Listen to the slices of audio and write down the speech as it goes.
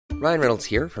Ryan Reynolds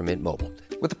here from Mint Mobile.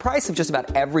 With the price of just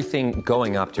about everything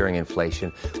going up during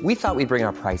inflation, we thought we'd bring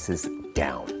our prices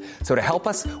down. So to help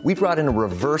us, we brought in a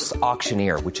reverse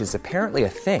auctioneer, which is apparently a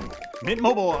thing. Mint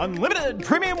Mobile Unlimited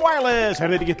Premium Wireless. How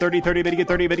to get 30, 30, bit to get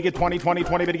 30, bit to get 20, 20,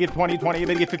 20, bit to get 20, 20,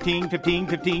 bit to get 15, 15,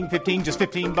 15, 15, just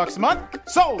 $15 a month?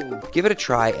 Sold! Give it a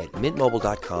try at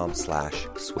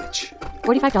mintmobile.com/switch.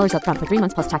 $45 up front for 3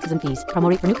 months plus taxes and fees. Promo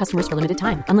rate for new customers for limited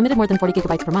time. Unlimited more than 40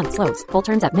 gigabytes per month. Slows full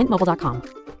terms at mintmobile.com.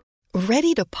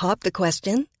 Ready to pop the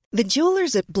question? The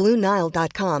jewelers at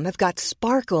BlueNile.com have got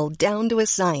sparkle down to a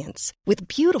science with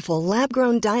beautiful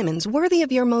lab-grown diamonds worthy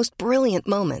of your most brilliant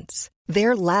moments.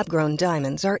 Their lab-grown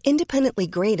diamonds are independently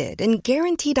graded and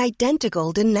guaranteed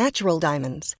identical to natural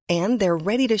diamonds, and they're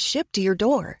ready to ship to your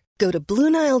door. Go to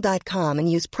BlueNile.com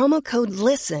and use promo code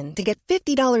LISTEN to get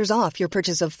 $50 off your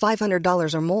purchase of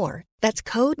 $500 or more.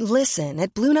 That's code LISTEN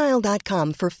at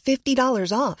BlueNile.com for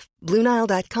 $50 off.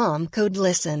 BlueNile.com, code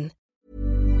LISTEN.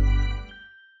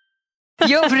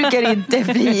 Jag brukar inte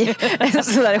bli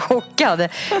sådär chockad.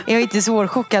 Jag är inte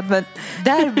svårchockad, men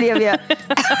där blev jag.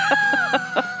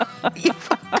 Du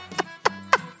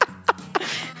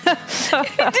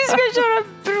ska köra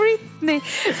Britney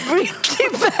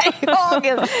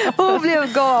Berghagen. Hon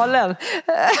blev galen.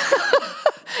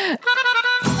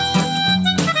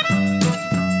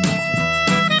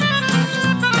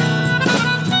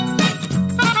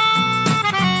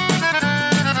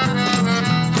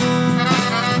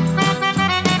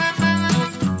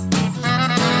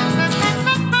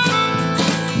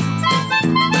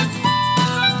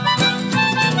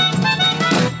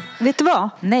 Vet du vad?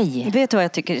 Nej. Vet du vad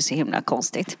jag tycker är så himla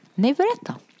konstigt? Nej,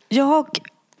 berätta. Jag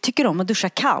tycker om att duscha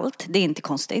kallt. Det är inte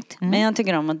konstigt. Men jag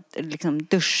tycker om att liksom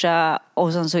duscha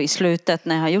och sen så i slutet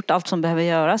när jag har gjort allt som behöver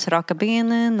göras, raka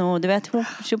benen och du vet,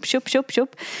 tjup,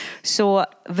 så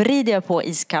vrider jag på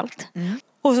iskallt.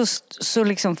 Och så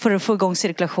liksom för att få igång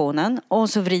cirkulationen. Och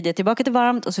så vrider jag tillbaka till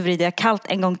varmt. Och så vrider jag kallt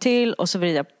en gång till. Och så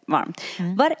vrider jag varmt.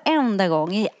 Varenda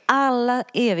gång i alla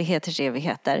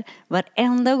evigheter.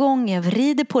 Varenda gång jag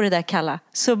vrider på det där kalla.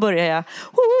 Så börjar jag.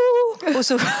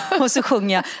 Och så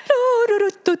sjunger jag.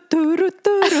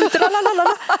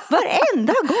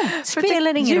 Varenda gång.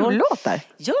 Spelar ingen roll. Jullåtar?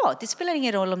 Ja, det spelar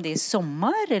ingen roll om det är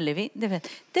sommar eller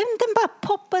den bara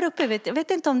poppar upp. Jag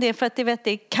vet inte om det är för att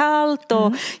det är kallt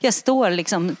och jag står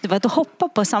liksom och hoppar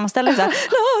på samma ställe så här.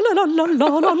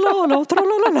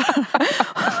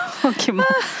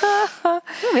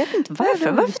 Jag vet inte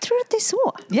varför. Varför tror du att det är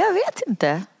så? Jag vet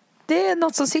inte. Det är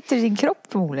något som sitter i din kropp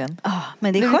förmodligen.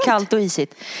 Men det är skönt. Kallt och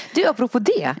isigt. Du, apropå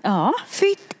det. Ja.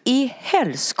 Fytt i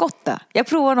helskotta. Jag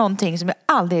provar någonting som jag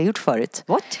aldrig har gjort förut.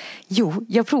 What? Jo,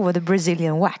 jag provade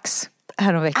Brazilian wax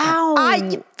häromveckan.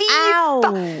 Aj,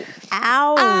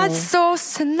 Alltså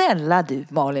snälla du,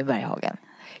 Malin Berghagen.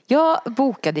 Jag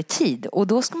bokade tid och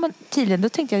då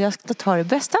tänkte jag ska ta det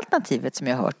bästa alternativet som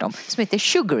jag har hört om, som heter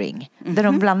sugaring. Där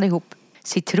de blandar ihop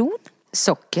citron,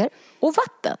 socker och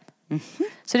vatten.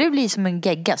 Så det blir som en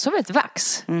gegga, som ett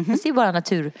vax. Fast det är bara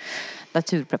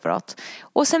naturpreparat.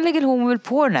 Och sen lägger hon väl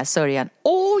på den här sörjan.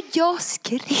 Och jag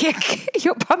skrek.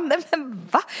 Jag bara, nej men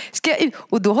va? Ska jag ut?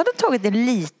 Och då hade de tagit en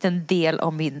liten del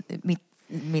av min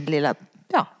lilla,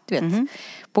 ja du vet,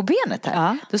 på benet här.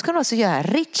 Ja. Då ska de alltså göra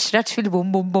ratch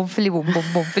filibom bom bom filibom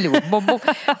bom filibom bom bom.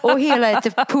 Och hela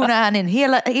punanin,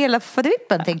 hela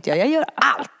fadevippen tänkte jag gör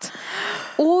allt.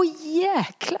 Åh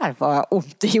jäklar vad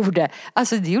ont det gjorde.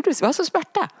 Alltså det var så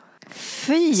smärta.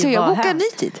 Fy, så jag bokade ny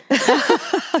tid.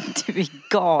 Du är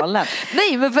galen.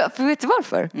 Nej, men vet du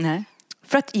varför? Nej.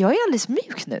 För att jag är alldeles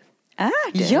mjuk nu.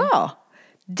 Är det? Ja.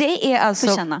 Det är alltså...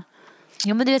 Får känna.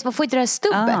 Ja, men du vet, man får inte det här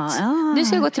stubbet. Nu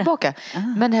ska jag gå tillbaka.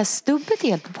 Men det här stubbet är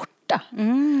helt borta.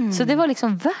 Så det var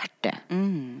liksom värt det.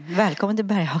 Välkommen till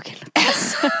Berghagen.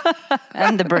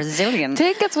 And the Brazilian.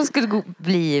 Tänk att man skulle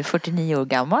bli 49 år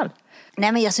gammal.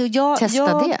 Nej, men alltså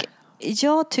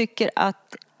jag tycker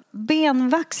att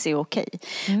benvax är okej.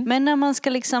 Men när man ska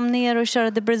liksom ner och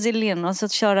köra the Brazilian och så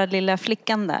köra lilla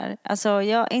flickan där. Alltså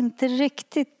jag inte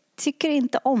riktigt tycker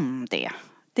inte om det.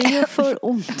 Det gör för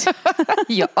ont.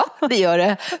 Ja, det gör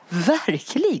det.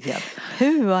 Verkligen.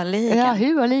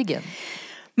 Hualigen.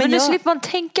 Men nu slipper man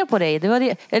tänka på dig. Det var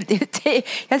det.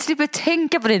 Jag slipper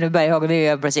tänka på dig nu, Berghagen, det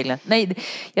är Brasilien. Nej,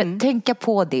 jag tänker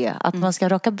på det. Att man ska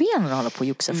raka benen och hålla på och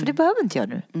joxa. För det behöver inte jag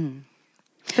nu.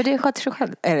 För det sköter sig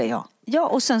själv. Eller ja. Ja,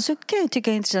 och sen så kan jag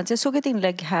tycka det är intressant. Jag såg ett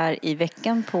inlägg här i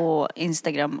veckan på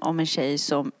Instagram om en tjej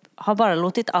som har bara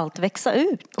låtit allt växa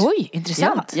ut. Oj,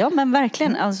 intressant. Ja men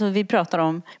verkligen. Alltså vi pratar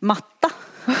om matta.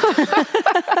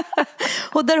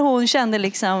 Och där hon kände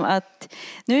liksom att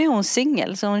nu är hon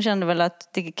singel, så hon kände väl att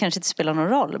det kanske inte spelar någon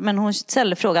roll. Men hon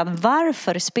ställde frågan,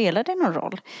 varför spelar det någon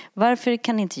roll? Varför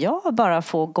kan inte jag bara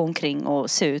få gå omkring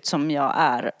och se ut som jag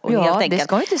är? Och helt enkelt, det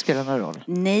ska inte spela någon roll.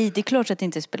 Nej, det är klart att det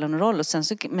inte spelar någon roll. Och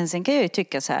men sen kan jag ju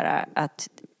tycka så här att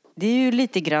det är ju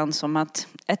lite grann som att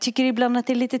jag tycker ibland att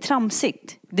det är lite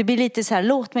tramsigt. Det blir lite så här,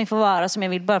 låt mig få vara som jag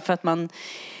vill, bara för att man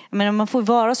får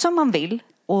vara som man vill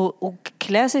och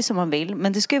klä sig som man vill.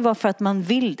 Men det ska ju vara för att man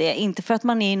vill det, inte för att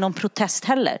man är i någon protest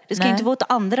heller. Det ska ju inte vara åt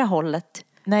andra hållet.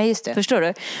 Nej, just det. Förstår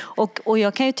du? Och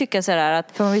jag kan ju tycka så här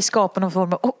att... För man vill skapa någon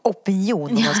form av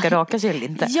opinion om man ska raka sig eller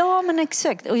inte. Ja, men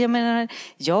exakt. Och jag menar,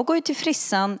 jag går ju till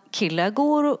frissan, killar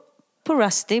går på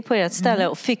Rusty på ert ställe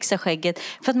och fixar skägget.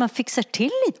 För att man fixar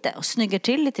till lite och snyggar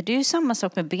till lite. Det är ju samma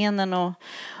sak med benen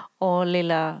och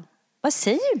lilla... Vad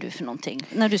säger du för någonting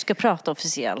när du ska prata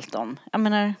officiellt om? Jag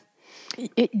menar...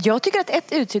 Jag tycker att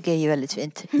ett uttryck är ju väldigt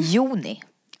fint. Joni.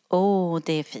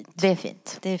 Det är fint. Det är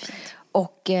fint. Det är fint.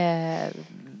 Och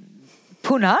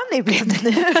punani blev det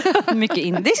nu. Mycket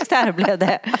indiskt här blev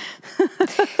det.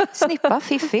 Snippa,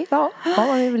 fiffi. Ja,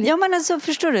 ja, men alltså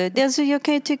förstår du, det, alltså, jag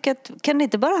kan ju tycka att kan det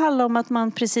inte bara handla om att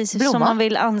man precis Blomma. som man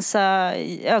vill ansa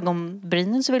i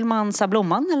ögonbrynen så vill man ansa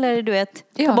blomman, eller du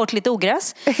vet, ta bort lite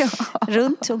ogräs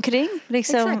runt omkring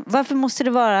liksom. Varför måste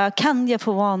det vara, kan jag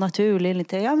få vara naturlig eller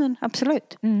inte? Ja, men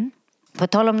absolut. På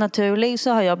tal om naturlig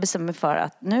så har jag bestämt mig för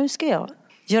att nu ska jag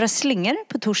göra slingor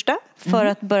på torsdag för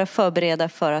att börja förbereda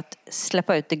för att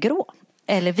släppa ut det grå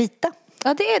eller vita.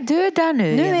 Ja, du är där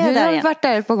nu. Nu är jag du där har igen. varit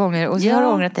där ett par gånger och så har du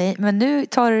ångrat dig. Men nu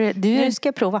tar du... Nu ska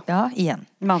jag prova. Ja, igen.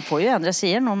 Man får ju ändra sig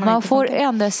igen om man Man inte får funkar.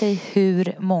 ändra sig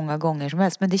hur många gånger som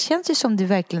helst. Men det känns ju som du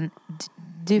verkligen...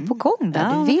 Du är på gång där.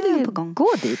 Ja, du jag är vill på gång. gå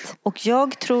dit. Och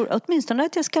jag tror åtminstone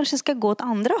att jag kanske ska gå åt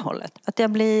andra hållet. Att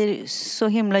jag blir så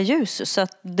himla ljus så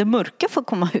att det mörka får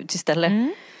komma ut istället.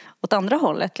 Åt andra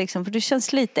hållet liksom. För det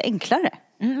känns lite enklare.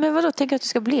 Men vadå, tänker du att du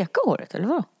ska bleka håret eller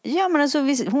vad? Ja, men alltså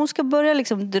hon ska börja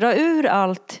liksom dra ur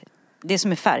allt det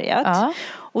som är färgat. Ja.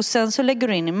 Och sen så lägger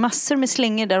hon in massor med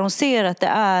slingor där hon ser att det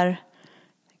är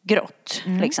grått.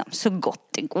 Liksom, så gott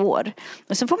det går.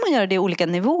 Och sen får man göra det i olika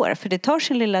nivåer. För det tar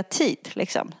sin lilla tid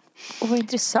liksom. Och vad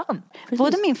intressant.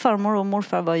 Både min farmor och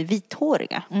morfar var ju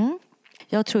vithåriga.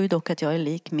 Jag tror ju dock att jag är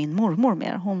lik min mormor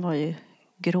mer. Hon var ju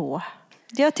grå.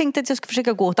 Jag tänkte att jag skulle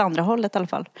försöka gå åt andra hållet i alla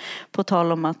fall. På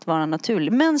tal om att vara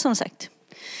naturlig. Men som sagt,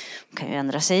 kan ju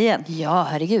ändra sig igen. Ja,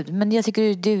 herregud. Men jag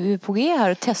tycker du är på G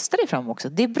här och testar dig fram också.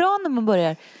 Det är bra när man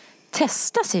börjar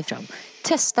testa sig fram.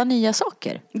 Testa nya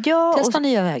saker. Ja, Testa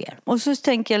nya vägar. Och så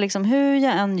tänker jag liksom, hur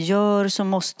jag än gör så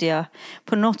måste jag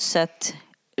på något sätt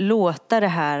låta det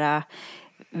här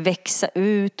växa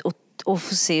ut och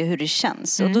få se hur det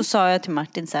känns. Och då sa jag till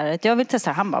Martin så här att jag vill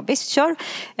testa. Han bara, visst kör.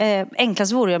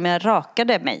 Enklast vore om jag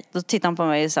rakade mig. Då tittade han på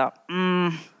mig och sa,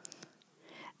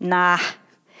 nah.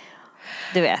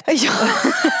 Du vet.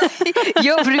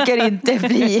 Jag brukar inte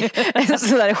bli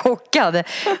sådär chockad.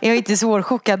 Jag är inte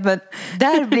svårchockad, men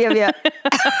där blev jag...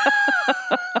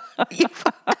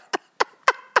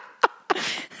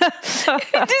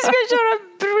 Du ska köra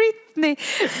Britney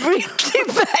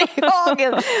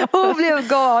Berghagen. Hon blev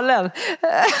galen.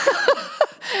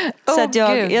 Så att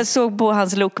jag såg på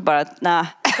hans look bara att nej.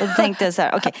 Och då tänkte jag så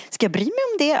här, okej, ska jag bry mig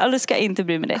om det eller ska jag inte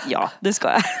bry mig om det? Ja, det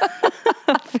ska jag.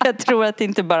 För jag tror att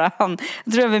inte bara han.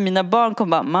 Jag tror att mina barn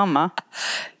kommer bara, mamma,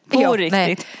 på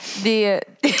riktigt. Nej,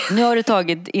 nu har du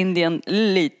tagit Indien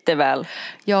lite väl.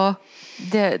 Ja,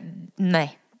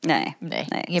 nej.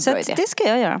 Så att det ska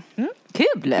jag göra.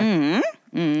 Kul.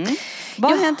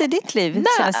 Vad har hänt i ditt liv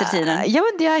senaste tiden? Ja,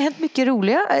 men det har hänt mycket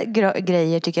roliga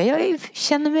grejer tycker jag. Jag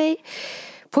känner mig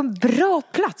på en bra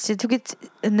plats. Jag tog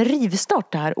en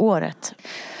rivstart det här året.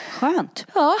 Skönt.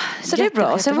 Ja, så det är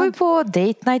bra. Sen var vi på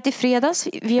date night i fredags.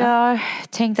 Vi har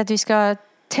tänkt att vi ska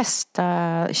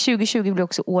testa. 2020 blir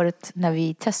också året när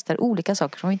vi testar olika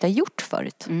saker som vi inte har gjort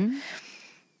förut.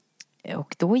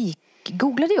 Och då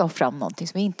googlade jag fram någonting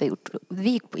som vi inte har gjort. Vi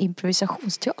gick på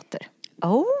improvisationsteater.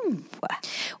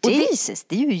 Jesus,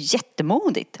 det är ju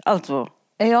jättemodigt. Alltså.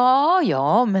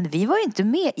 Ja, men vi var inte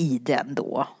med i den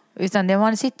då. Utan det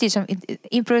man sitter ju som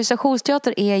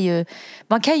improvisationsteater är ju,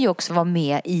 man kan ju också vara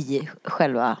med i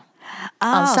själva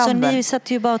ensemblen. Så ni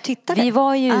satt ju bara och tittade? Vi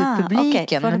var ju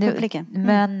publiken. Okay,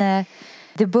 men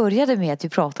det började med att vi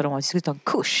pratade om att vi skulle ta en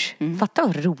kurs. Fatta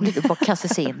vad roligt att bara kasta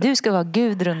sig in. Du ska vara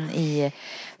Gudrun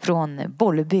från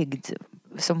Bollebygd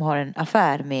som har en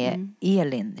affär med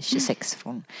Elin 26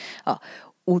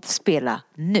 och spela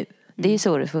nu. Det är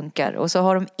så det funkar. Och så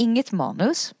har de inget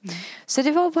manus. Så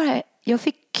det var bara, jag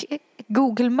fick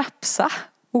Google Mapsa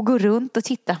och gå runt och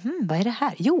titta. Vad är det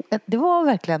här? Jo, det var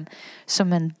verkligen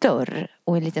som en dörr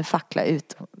och en liten fackla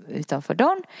utanför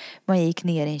dörren. Man gick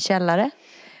ner i en källare.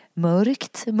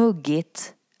 Mörkt,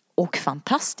 muggigt och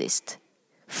fantastiskt.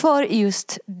 För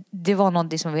just, det var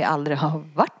någonting som vi aldrig har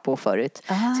varit på förut.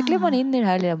 Så klev man in i det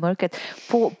här lilla mörkret.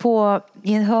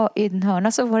 I en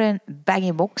hörna så var det en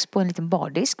bag-in-box på en liten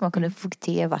bardisk. Man kunde få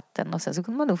te, vatten och sen så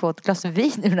kunde man nog få ett glas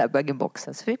vin i den här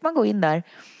bag-in-boxen. Så fick man gå in där.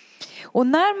 Och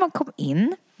när man kom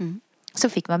in så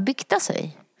fick man bikta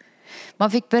sig.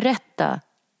 Man fick berätta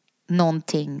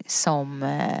någonting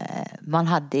som man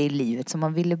hade i livet som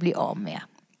man ville bli av med.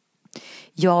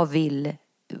 Jag vill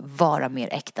vara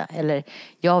mer äkta. Eller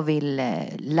jag vill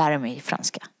lära mig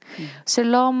franska. Så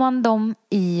la man dem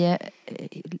i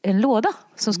en låda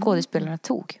som skådespelarna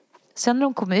tog. Sen när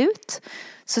de kom ut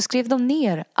så skrev de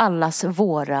ner allas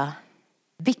våra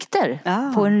vikter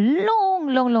på en lång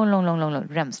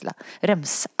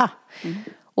remsa.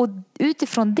 Och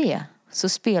utifrån det så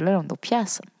spelar de då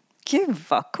pjäsen. Gud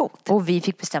vad coolt. Och vi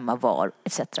fick bestämma var,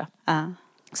 etc.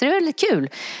 Så det var väldigt kul.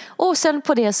 Och sen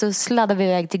på det så sladdade vi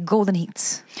iväg till Golden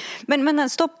Hits. Men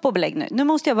stopp på belägg nu. Nu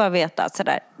måste jag bara veta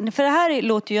sådär. För det här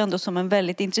låter ju ändå som en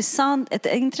väldigt ett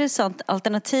intressant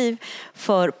alternativ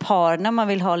för par när man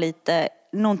vill ha lite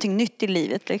någonting nytt i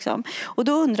livet liksom. Och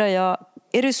då undrar jag,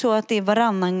 är det så att det är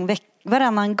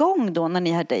varannan gång då när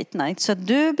ni har date night? Så att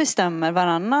du bestämmer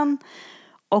varannan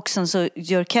och sen så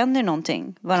gör Kenny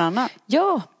någonting varannan?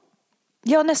 Ja,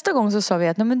 nästa gång så sa vi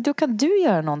att nej, men då kan du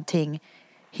göra någonting.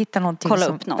 Hitta någonting kolla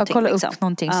som, upp någonting, kolla liksom. upp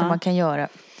någonting som man kan göra.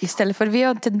 Istället för vi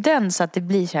har en tendens att det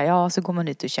blir så här, så går man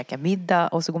ut och käkar middag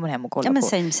och så går man hem och kollar på.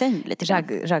 Ja men same lite.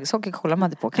 Raggsocker kollar man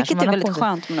inte på kanske. Vilket är väldigt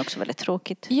skönt men också väldigt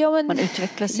tråkigt. Ja, men, man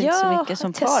utvecklas inte så mycket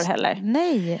som par heller.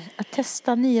 Nej, att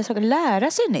testa nya saker,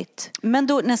 lära sig nytt. Men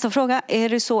då nästa fråga, är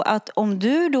det så att om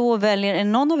du då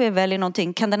någon av er väljer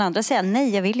någonting, kan den andra säga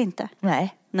nej, jag vill inte?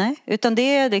 Nej, utan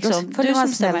det är liksom du som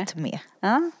snällt med.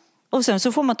 Ja. Och sen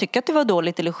så får man tycka att det var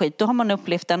dåligt eller skit. Då har man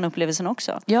upplevt den upplevelsen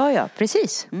också. Ja,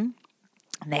 precis.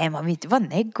 Nej, man vill inte vara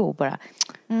neggo bara.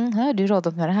 Har du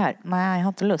rådat med det här? Nej, jag har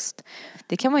inte lust.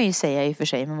 Det kan man ju säga i och för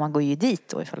sig, men man går ju dit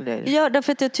då ifall det... Ja,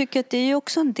 därför att jag tycker att det är ju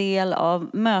också en del av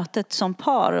mötet som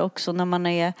par också när man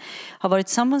har varit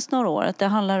tillsammans några år. Att det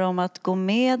handlar om att gå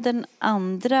med den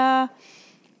andra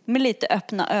med lite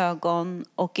öppna ögon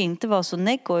och inte vara så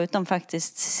neggo utan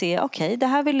faktiskt se, okej, det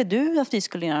här ville du att vi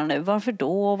skulle göra nu. Varför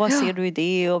då? Vad ser du i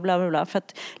det? Och bla bla bla. För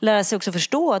att lära sig också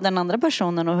förstå den andra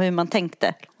personen och hur man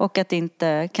tänkte. Och att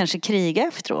inte kanske kriga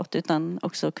efteråt utan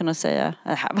också kunna säga,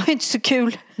 det här var ju inte så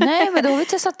kul. Nej, men då har vi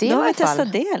testat det i alla fall. Då har vi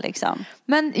testat det liksom.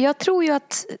 Men jag tror ju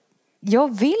att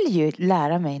jag vill ju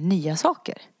lära mig nya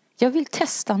saker. Jag vill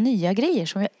testa nya grejer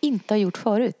som jag inte har gjort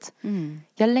förut.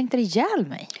 Jag längtar ihjäl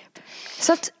mig.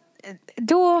 Så att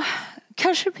då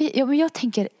kanske, men jag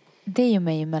tänker, det och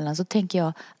mig emellan så tänker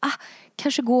jag,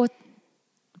 kanske gå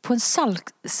på en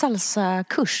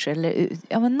salsa-kurs eller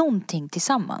men någonting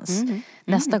tillsammans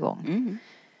nästa gång.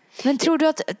 Men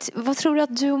vad tror du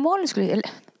att du och Malin skulle,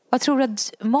 vad tror du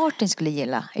att Martin skulle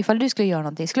gilla ifall du skulle göra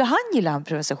någonting? Skulle han gilla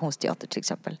improvisationsteater till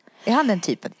exempel? Är han den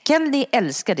typen? Kenny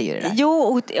älskade ju det där. Jo,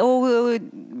 och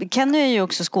Kenny är ju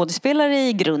också skådespelare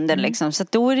i grunden liksom. Så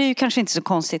då är det ju kanske inte så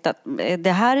konstigt att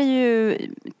det här är ju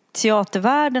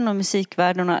teatervärlden och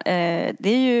musikvärlden det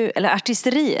är ju, eller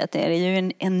artisteriet är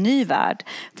ju en ny värld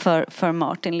för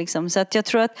Martin liksom. Så att jag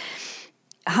tror att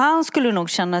han skulle nog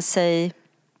känna sig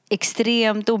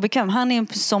extremt obekväm. Han är en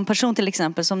sån person till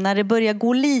exempel som när det börjar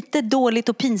gå lite dåligt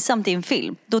och pinsamt i en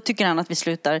film, då tycker han att vi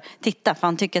slutar titta för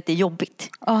han tycker att det är jobbigt.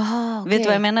 Aha, okay. Vet du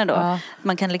vad jag menar då?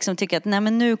 Man kan liksom tycka att nej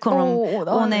men nu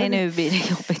kommer nu blir det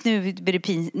jobbigt, nu blir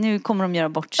det nu kommer de göra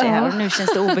bort sig här och nu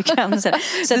känns det obekvämt.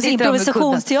 Så att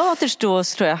improvisationsteater då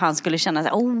tror jag han skulle känna så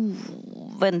här,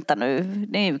 vänta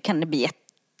nu kan det bli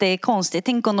jättekonstigt.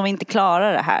 Tänk om de inte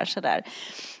klarar det här så där.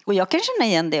 Och jag kan känna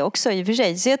igen det också i och för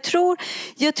sig. Så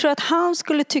jag tror att han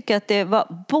skulle tycka att det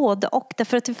var både och.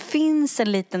 Därför att det finns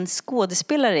en liten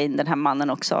skådespelare i den här mannen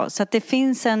också. Så att det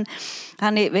finns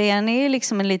han är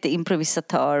liksom en lite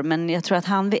improvisatör. Men jag tror att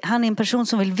han är en person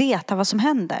som vill veta vad som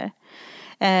händer.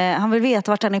 Han vill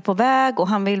veta vart han är på väg och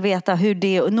han vill veta hur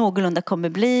det någorlunda kommer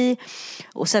bli.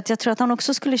 Och så att jag tror att han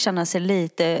också skulle känna sig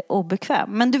lite obekväm.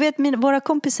 Men du vet, våra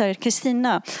kompisar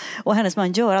Kristina och hennes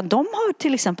man Göran, de har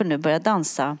till exempel nu börjat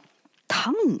dansa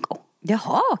tango.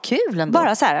 Jaha, kul ändå.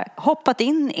 Bara så här, hoppat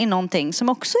in i någonting som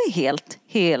också är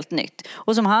helt nytt.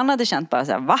 Och som han hade känt bara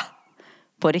så här, va?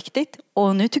 På riktigt?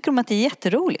 Och nu tycker de att det är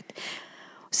jätteroligt.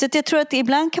 Så att jag tror att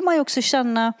ibland kan man ju också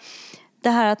känna det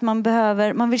här att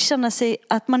man vill känna sig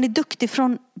att man är duktig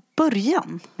från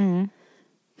början.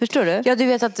 Förstår du? Ja, du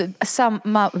vet att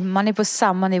man är på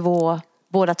samma nivå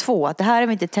båda två. Att det här har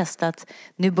vi inte testat.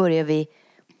 Nu börjar vi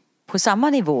på samma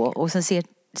nivå. Och sen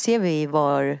ser vi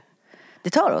var det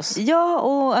tar oss. Ja,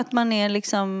 och att man är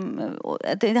liksom...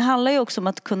 Det handlar ju också om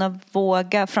att kunna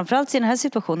våga, framförallt i den här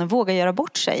situationen, våga göra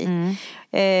bort sig.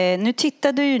 Nu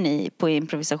tittade ju ni på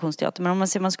improvisationsteater, men om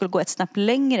man skulle gå ett snabbt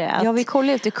längre... Ja, vi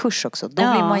kollar efter kurs också. Då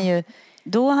blir man ju...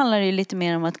 Då handlar det ju lite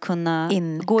mer om att kunna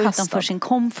gå utanför sin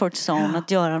comfort zone.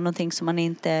 Att göra någonting som man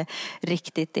inte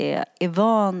riktigt är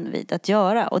van vid att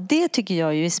göra. Och det tycker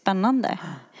jag ju är spännande.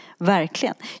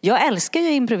 Verkligen. Jag älskar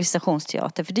ju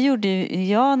improvisationsteater. För det gjorde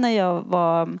jag när jag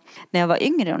var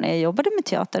yngre och när jag jobbade med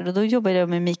teater. Och då jobbade jag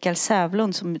med Mikael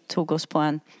Sävlund som tog oss på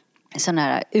en sån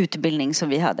här utbildning som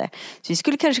vi hade. Så vi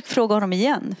skulle kanske fråga honom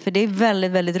igen. För det är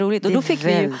väldigt, väldigt roligt. Och då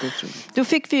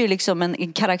fick vi ju liksom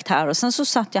en karaktär. Och sen så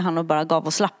satt jag han och bara gav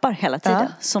oss lappar hela tiden.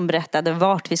 Som berättade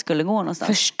vart vi skulle gå någonstans.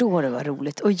 Förstår du vad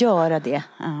roligt att göra det.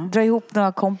 Dra ihop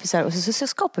några kompisar och så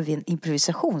skapar vi en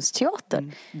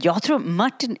improvisationsteater. Jag tror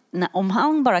Martin, om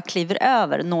han bara kliver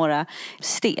över några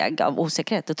steg av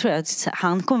osäkerhet, då tror jag att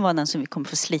han kommer vara den som vi kommer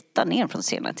få slita ner från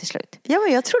scenen till slut. Ja,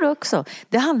 men jag tror det också.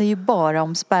 Det handlar ju bara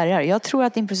om spärrar. Jag tror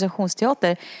att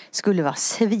improvisationsteater skulle vara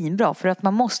svinbra för att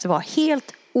man måste vara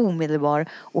helt omedelbar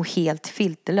och helt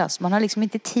filterlös. Man har liksom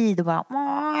inte tid att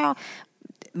bara...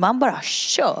 Man bara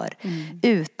kör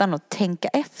utan att tänka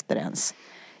efter ens.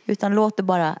 Utan låter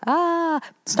bara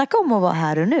snacka om att vara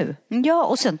här och nu. Ja,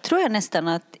 och sen tror jag nästan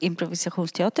att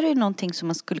improvisationsteater är någonting som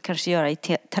man skulle kanske göra i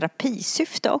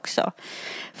terapisyfte också.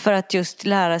 För att just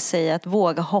lära sig att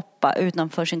våga hoppa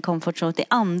utanför sin comfort zone till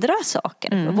andra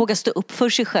saker. Och våga stå upp för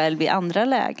sig själv i andra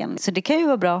lägen. Så det kan ju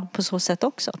vara bra på så sätt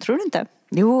också, tror du inte?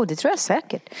 Jo, det tror jag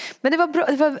säkert. Men det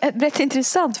var rätt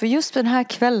intressant för just den här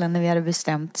kvällen när vi hade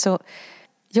bestämt så...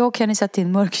 Jag och Kenny satt i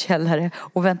en mörk källare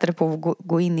och väntade på att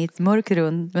gå in i ett mörkt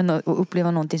rum och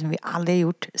uppleva någonting som vi aldrig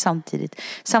gjort samtidigt.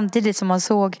 Samtidigt som man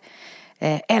såg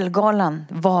Ellegalan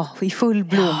var i full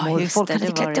blom och folk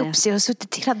hade klätt upp sig och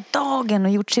suttit hela dagen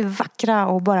och gjort sig vackra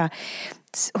och bara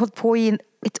hållit på i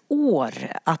ett år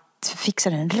att fixa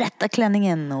den rätta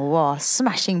klänningen och vara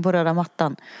smashing på röda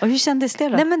mattan. Och hur kändes det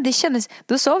då? Nej, men det kändes,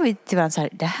 då sa vi till varandra så här,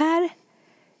 det här,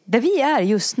 där vi är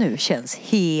just nu känns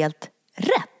helt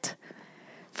rätt.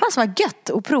 Fast vad gött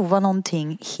att prova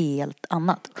någonting helt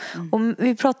annat. Och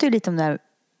vi pratade ju lite om det här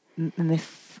med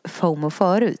FOMO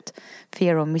förut.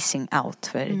 Fear of missing out.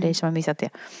 För dig som har missat det.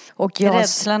 Och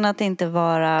rädslan att inte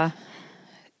vara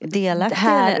delaktig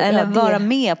eller vara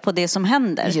med på det som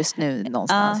händer. Just nu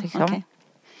någonstans. Okay.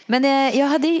 Men jag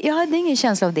hade ingen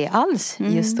känsla av det alls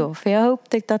just då. För jag har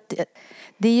upptäckt att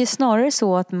det är ju snarare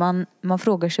så att man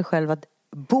frågar sig själv att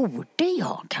borde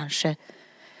jag kanske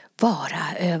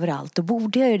vara överallt och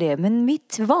borde jag ju det. Men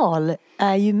mitt val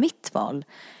är ju mitt val.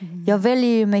 Jag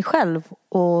väljer ju mig själv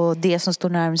och det som står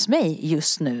närmast mig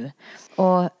just nu.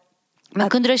 Men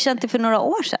kunde du ha känt det för några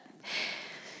år sedan?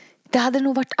 Det hade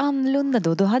nog varit annorlunda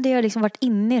då. Då hade jag liksom varit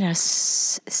inne i den här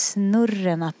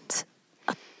snurren att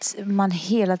man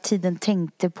hela tiden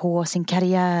tänkte på sin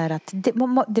karriär. Att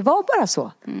det var bara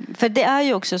så. För det är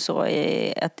ju också så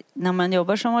att när man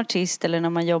jobbar som artist eller när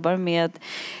man jobbar med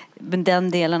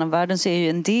den delen av världen så är ju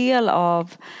en del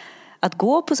av att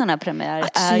gå på sådana här premiärer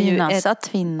att synas, att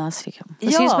finnas.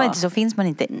 Syns man inte så finns man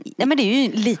inte. Nej, men det är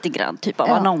ju lite grann typ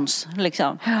av annons.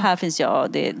 Liksom. Här finns jag.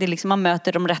 Det är liksom, man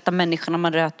möter de rätta människorna,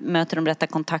 man möter de rätta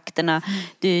kontakterna.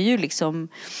 Det är ju liksom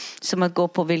som att gå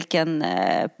på vilken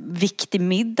viktig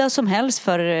middag som helst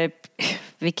för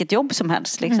vilket jobb som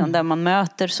helst. Liksom, där man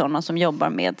möter sådana som jobbar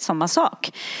med samma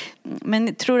sak.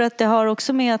 Men tror du att det har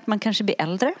också med att man kanske blir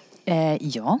äldre?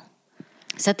 Ja.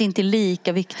 Så att det inte är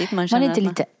lika viktigt. Man är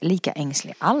inte lika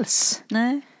ängslig alls.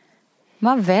 Nej.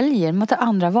 Man tar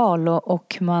andra val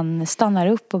och man stannar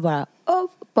upp och bara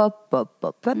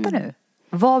upp. Vänta nu.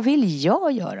 Vad vill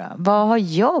jag göra? Vad har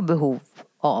jag behov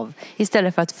av?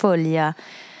 Istället för att följa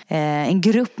en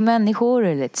grupp människor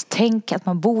eller ett tänk att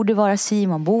man borde vara si,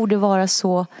 man borde vara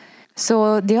så.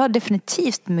 Så det har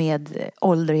definitivt med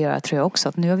ålder att göra, tror jag också.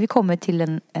 Att nu har vi kommit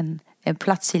till en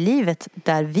plats i livet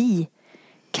där vi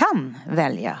kan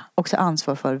välja och ta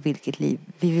ansvar för vilket liv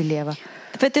vi vill leva.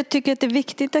 För att jag tycker att det är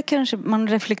viktigt att kanske man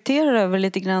reflekterar över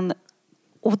lite grann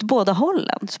åt båda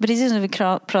hållen. Så precis som vi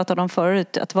pratade om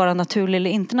förut, att vara naturlig eller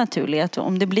inte naturlig. Att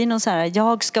om det blir någon så här,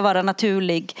 jag ska vara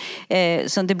naturlig,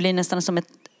 så det blir nästan som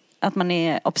att man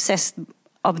är obsessed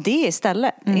av det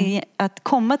istället. Att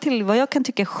komma till vad jag kan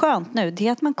tycka är skönt nu, det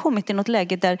är att man kommit till något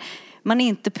läge där man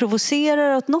inte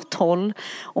provocerar åt något håll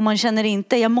och man känner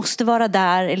inte jag måste vara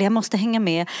där eller jag måste hänga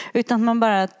med, utan man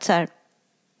bara så här,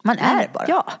 man är bara.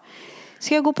 Ja.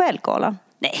 Ska jag gå på Ellegalan?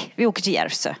 Nej, vi åker till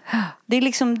Järvsö. Det är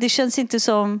liksom, det känns inte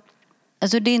som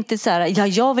Alltså det är inte så här, ja,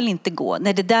 jag vill inte gå.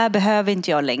 Nej, det där behöver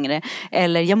inte jag längre.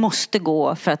 Eller jag måste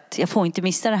gå för att jag får inte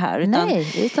missa det här.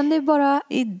 Utan det är bara...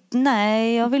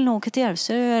 Nej, jag vill nog åka till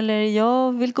Järvsö. Eller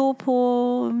jag vill gå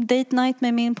på date night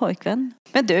med min pojkvän.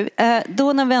 Men du,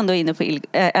 då när vi ändå är inne på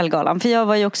Ellegalan. För jag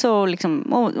var ju också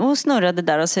liksom, och snurrade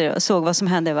där och såg vad som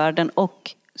hände i världen.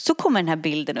 Och så kommer den här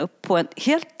bilden upp på en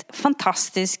helt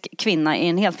fantastisk kvinna i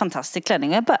en helt fantastisk klänning.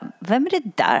 Och jag bara, vem är det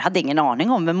där? Hade ingen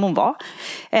aning om vem hon var.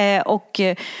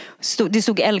 Det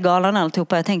stod Ellegalan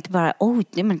alltihopa. Jag tänkte bara,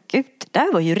 men gud, det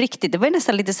där var ju riktigt. Det var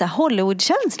nästan lite så här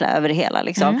Hollywood-känsla över det hela.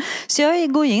 Liksom. Så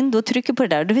jag går in och trycker på det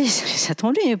där. Och då visar det sig att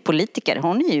hon är ju politiker.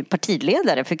 Hon är ju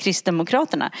partiledare för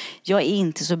Kristdemokraterna. Jag är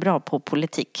inte så bra på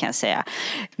politik, kan jag säga.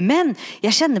 Men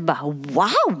jag kände bara,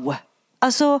 wow!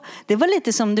 Alltså, det var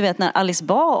lite som du vet när Alice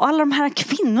Bah och alla de här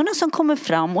kvinnorna som kommer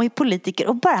fram och är politiker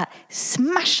och bara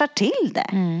smashar till det.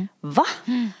 Va?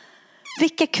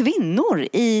 Vilka kvinnor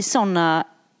i såna,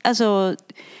 alltså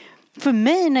för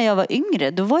mig när jag var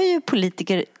yngre, då var ju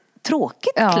politiker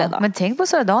tråkigt klädda. Men tänk på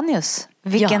Sara Danius.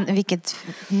 Vilket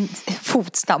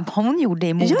fotstamp hon gjorde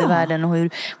i modevärlden och hur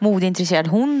modeintresserad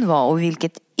hon var och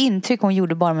vilket intryck hon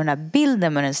gjorde bara med den här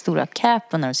bilden med den stora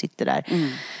capen när hon sitter där.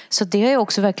 Så det har ju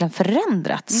också verkligen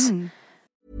förändrats.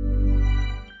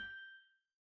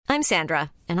 I'm Sandra,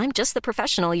 and I'm just the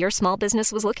professional your small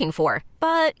business was looking for.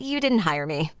 But you didn't hire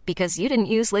me because you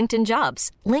didn't use LinkedIn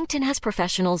Jobs. LinkedIn has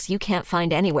professionals you can't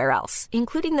find anywhere else,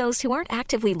 including those who aren't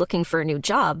actively looking for a new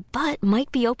job, but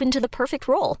might be open to the perfect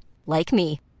role, like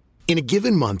me. In a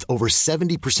given month, over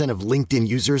 70% of LinkedIn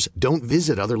users don't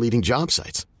visit other leading job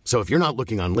sites. So if you're not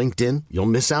looking on LinkedIn, you'll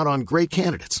miss out on great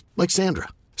candidates like Sandra.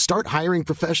 Start hiring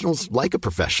professionals like a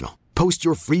professional. Post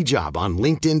your free job on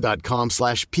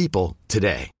linkedin.com/people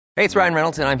today. Hey, it's Ryan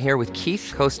Reynolds, and I'm here with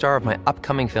Keith, co-star of my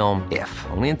upcoming film, If,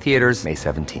 only in theaters May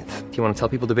 17th. Do you want to tell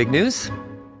people the big news?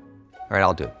 All right,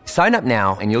 I'll do it. Sign up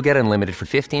now and you'll get unlimited for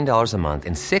 $15 a month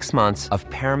and 6 months of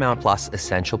Paramount Plus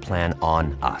Essential Plan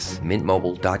on us.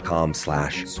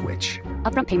 MintMobile.com/switch.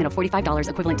 Upfront payment of $45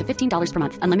 equivalent to $15 per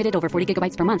month. Unlimited over 40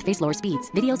 gigabytes per month. Face lower speeds.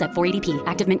 Videos at 480p.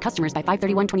 Active Mint customers by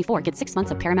 531.24 get 6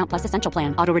 months of Paramount Plus Essential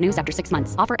Plan. Auto renews after 6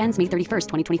 months. Offer ends May 31st,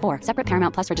 2024. Separate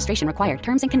Paramount Plus registration required.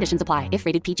 Terms and conditions apply if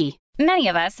rated PG. Many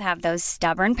of us have those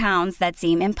stubborn pounds that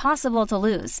seem impossible to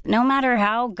lose, no matter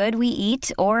how good we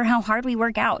eat or how hard we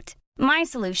work out. My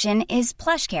solution is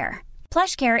PlushCare.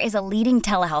 PlushCare is a leading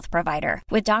telehealth provider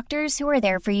with doctors who are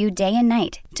there for you day and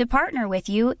night to partner with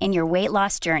you in your weight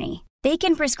loss journey. They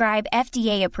can prescribe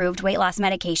FDA-approved weight loss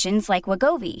medications like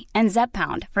Wegovy and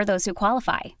Zepbound for those who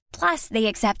qualify. Plus, they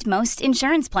accept most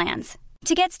insurance plans.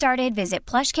 To get started,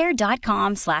 visit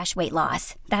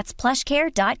plushcare.com/weightloss. That's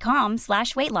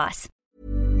plushcare.com/weightloss.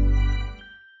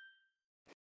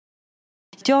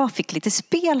 Jag fick lite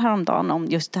spel häromdagen om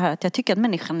just det här att jag tycker att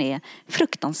människan är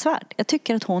fruktansvärd. Jag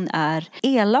tycker att hon är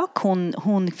elak.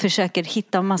 Hon försöker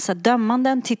hitta massa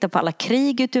dömanden, titta på alla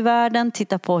krig ute i världen,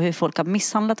 titta på hur folk har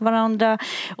misshandlat varandra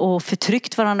och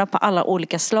förtryckt varandra på alla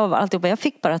olika slag. Alltihopa. Jag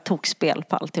fick bara tokspel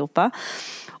på alltihopa.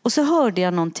 Och så hörde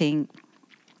jag någonting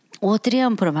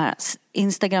återigen på de här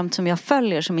Instagram som jag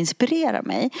följer som inspirerar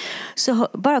mig. Så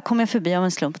bara kom jag förbi av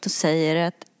en slump och säger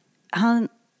att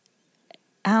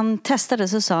han testade,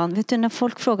 så sa han, vet du, när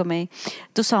folk frågar mig,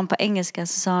 då sa han på engelska,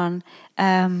 så sa han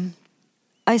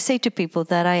I say to people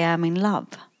that I am in love.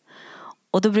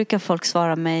 Och då brukar folk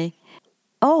svara mig,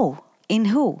 oh,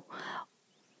 in who?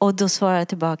 Och då svarar jag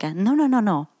tillbaka,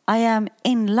 no, I am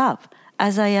in love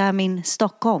as I am in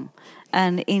Stockholm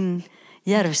and in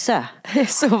Järvsö. Det är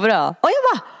så bra. Och jag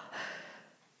bara,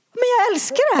 men jag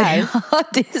älskar det här. Ja,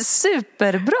 det är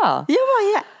superbra. Jag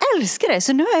älskar det.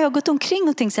 Så nu har jag gått omkring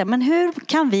och tänkt så här, men hur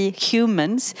kan vi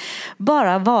humans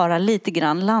bara vara lite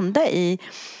grann landa i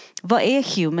vad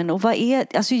är human och vad är,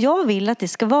 alltså jag vill att det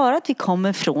ska vara att vi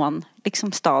kommer från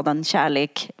liksom staden,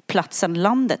 kärlek, platsen,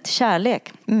 landet,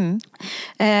 kärlek.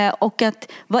 Och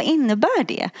att, vad innebär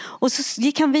det? Och så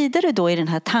gick han vidare då i den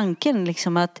här tanken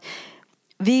liksom att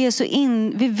vi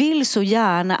vill så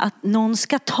gärna att någon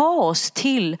ska ta oss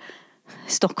till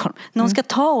Stockholm. Någon ska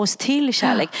ta oss till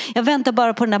kärlek. Jag väntar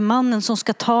bara på den där mannen som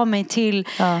ska ta mig till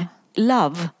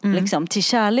love, liksom, till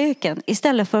kärleken.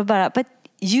 Istället för bara, but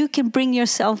you can bring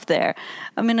yourself there.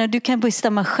 Jag menar, du kan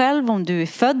bestämma själv om du är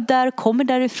född där, kommer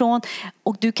därifrån.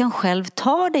 Och du kan själv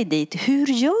ta dig dit. Hur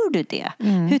gör du det?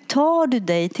 Hur tar du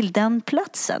dig till den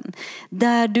platsen?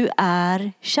 Där du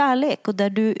är kärlek och där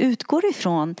du utgår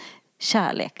ifrån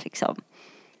kärlek liksom.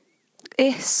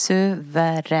 Är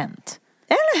suveränt.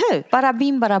 Eller hur? Bara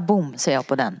bim, bara boom, säger jag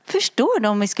på den. Förstår du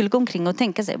om vi skulle gå omkring och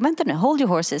tänka sig, vänta nu, hold your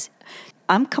horses.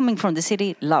 I'm coming from the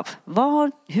city, love.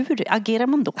 Hur agerar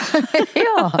man då?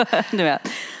 Ja. Du vet.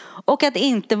 Och att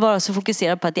inte vara så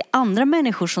fokuserad på att det är andra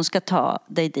människor som ska ta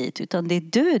dig dit. Utan det är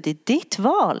du, det är ditt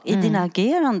val i dina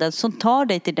ageranden som tar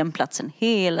dig till den platsen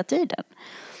hela tiden.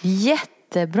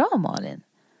 Jättebra, Malin.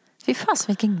 Fy fast,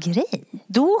 vilken grej.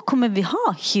 Då kommer vi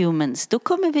ha humans. Då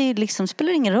kommer vi liksom,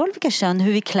 spelar ingen roll vilka kön,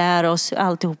 hur vi klär oss,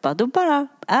 alltihopa. Då bara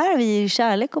är vi i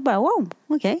kärlek och bara wow,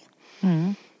 okej.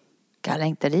 Jag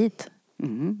längtar dit.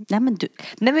 Nej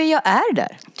men jag är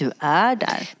där. Du är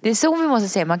där. Det är så vi måste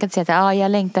säga. Man kan inte säga att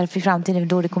jag längtar för framtiden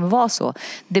då det kommer vara så.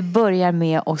 Det börjar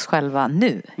med oss själva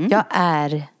nu. Jag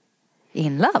är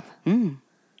in love.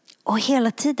 Och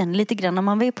hela tiden lite grann när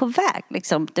man är på väg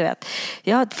liksom, du vet.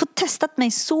 Jag har fått testat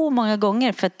mig så många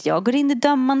gånger för att jag går in i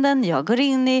dömanden, jag går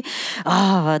in i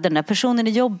den där personen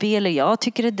är jobbig eller jag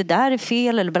tycker att det där är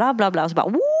fel eller bla bla bla och så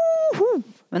bara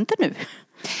vänta nu.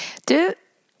 Du,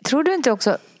 tror du inte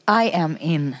också I am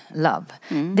in love?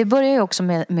 Det börjar ju också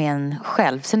med en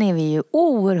själv. Sen är vi ju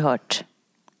oerhört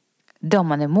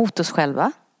dömande mot oss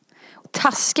själva.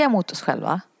 Taskiga mot oss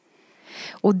själva.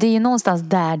 Och det är ju någonstans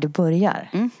där det börjar.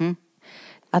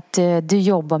 Att du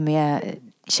jobbar med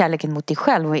kärleken mot dig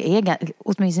själv och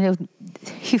åtminstone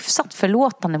hyfsat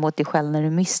förlåtande mot dig själv när du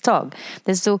misstag.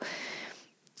 Det är så,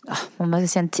 om man ska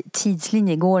säga en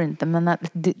tidslinje går inte, men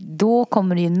då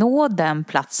kommer du ju nå den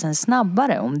platsen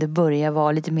snabbare om det börjar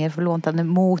vara lite mer förlåtande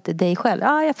mot dig själv.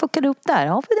 Jag fuckade upp där,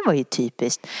 för det var ju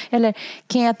typiskt. Eller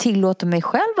kan jag tillåta mig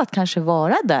själv att kanske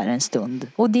vara där en stund?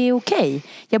 Och det är okej.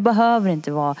 Jag behöver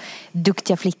inte vara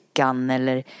duktiga flickan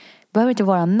eller behöver inte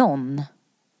vara någon.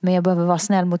 Men jag behöver vara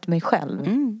snäll mot mig själv.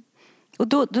 Och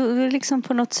då liksom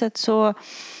på något sätt så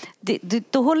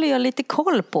då håller jag lite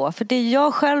koll på. För det är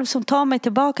jag själv som tar mig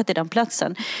tillbaka till den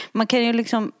platsen. Man kan ju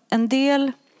liksom det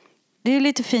är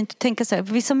lite fint att tänka så här.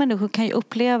 Vissa människor kan ju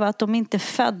uppleva att de inte är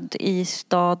född i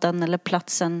staden eller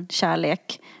platsen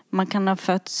kärlek. Man kan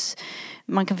fötts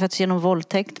genom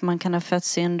våldtäkt. Man kan ha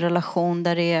fötts i en relation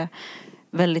där det är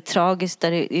väldigt tragiskt.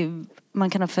 Man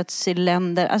kan ha fötts i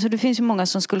länder. Alltså det finns ju många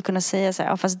som skulle kunna säga så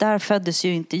här. Fast där föddes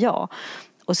ju inte jag.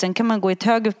 Och sen kan man gå i ett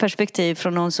högre perspektiv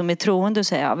från någon som är troende och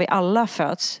säga vi alla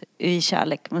föds i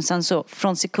kärlek. Men sen så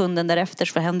från sekunden därefter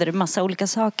så händer det massa olika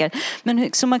saker. Men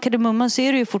som akademumma så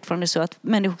är det ju fortfarande så att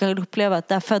människor kan uppleva att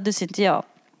där föddes inte jag.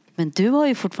 Men du har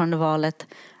ju fortfarande valet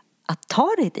att ta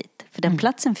dig dit. För den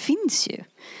platsen finns ju.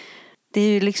 Det är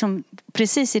ju liksom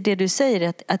precis i det du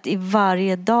säger att i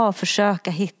varje dag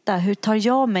försöka hitta hur tar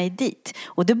jag mig dit?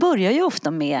 Och det börjar ju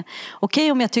ofta med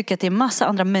okej, om jag tycker att det är massa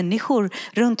andra människor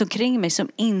runt omkring mig som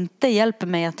inte hjälper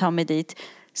mig att ta mig dit,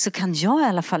 så kan jag i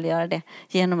alla fall göra det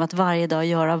genom att varje dag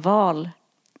göra val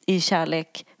i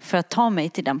kärlek för att ta mig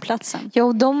till den platsen.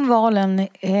 Jo, de valen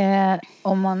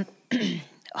om man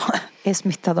är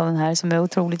smittad av den här som är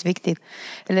otroligt viktigt,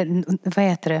 eller vad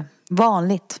heter det,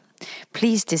 vanligt.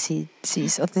 Please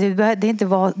disease.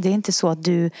 Det är inte så att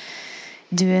du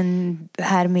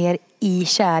är mer i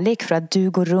kärlek för att du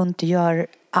går runt och gör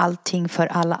allting för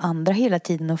alla andra hela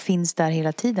tiden och finns där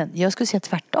hela tiden. Jag skulle säga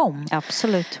tvärtom.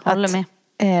 Absolut, håller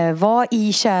med. Var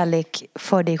i kärlek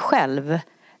för dig själv.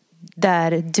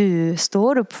 Där du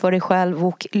står upp för dig själv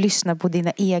och lyssnar på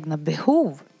dina egna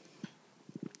behov.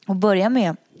 Och börja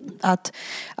med att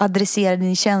adressera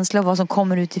din känsla och vad som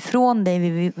kommer utifrån dig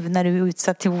när du är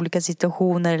utsatt till olika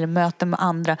situationer eller möten med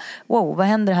andra. Wow, vad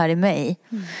händer här i mig?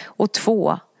 Och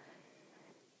 2,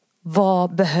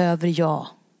 vad behöver jag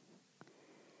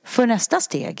för nästa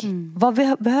steg? Vad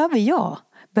behöver jag?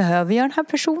 Behöver jag den här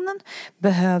personen?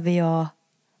 Behöver jag...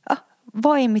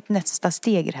 vad är mitt nästa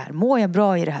steg i det här? Mår jag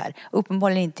bra i det här?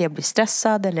 Uppenbarligen inte. Jag blir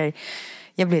stressad eller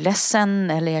jag blir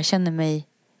ledsen eller jag känner mig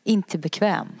inte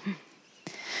bekväm.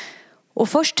 Och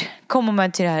först kommer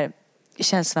man till det här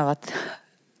känslan av att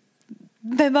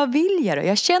men vad vill jag då?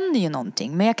 Jag känner ju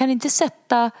någonting, men jag kan inte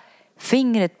sätta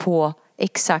fingret på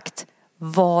exakt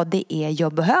vad det är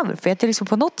jag behöver. För jag till liksom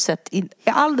på något sätt i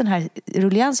all den här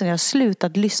rulliansen jag har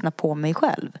slutat lyssna på mig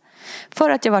själv. För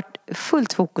att jag varit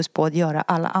fullt fokus på att göra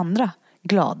alla andra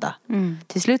glada.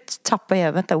 Till slut tappar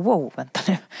jag, vänta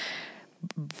nu.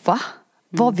 Va?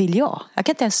 Vad vill jag? Jag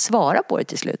kan inte ens svara på det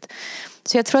till slut.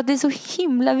 Så jag tror att det är så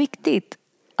himla viktigt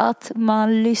att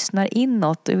man lyssnar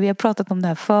inåt. Vi har pratat om det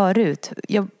här förut.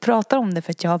 Jag pratar om det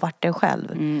för att jag har varit där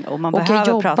själv. Och man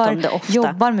behöver prata om det ofta.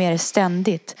 Jobbar med det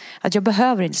ständigt. Att jag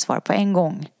behöver inte svara på en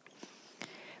gång.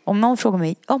 Om någon frågar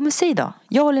mig, men säg då,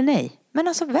 ja eller nej. Men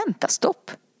alltså vänta,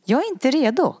 stopp. Jag är inte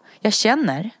redo. Jag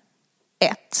känner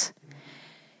 1.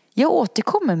 Jag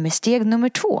återkommer med steg nummer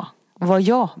 2. Vad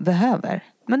jag behöver.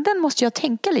 Men den måste jag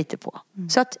tänka lite på.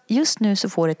 Så att just nu så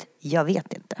får det jag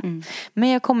vet inte. Men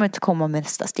jag kommer inte komma med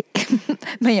nästa steg.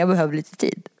 Men jag behöver lite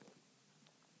tid.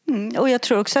 Och jag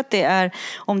tror också att det är,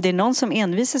 om det är någon som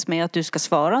envisas med att du ska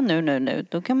svara nu,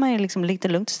 då kan man ju liksom lite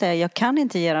lugnt säga, jag kan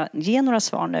inte ge några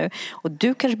svar nu. Och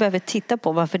du kanske behöver titta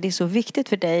på varför det är så viktigt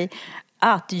för dig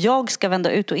att jag ska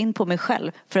vända ut och in på mig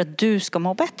själv för att du ska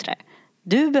må bättre.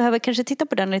 Du behöver kanske titta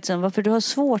på den lite som varför du har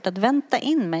svårt att vänta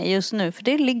in mig just nu. För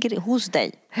det ligger hos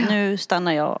dig. Nu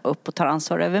stannar jag upp och tar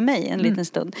ansvar över mig en liten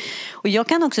stund. Och jag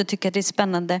kan också tycka att det är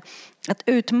spännande att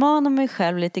utmana mig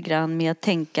själv lite grann med att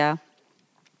tänka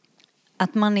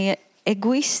att man är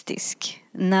egoistisk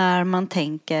när man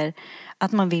tänker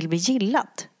att man vill bli gillad.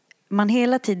 Man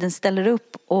hela tiden ställer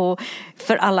upp och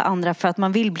för alla andra för att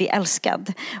man vill bli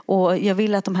älskad. Och jag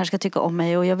vill att de här ska tycka om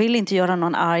mig och jag vill inte göra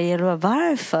någon arg. Eller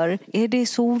varför är det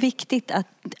så viktigt att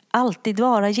alltid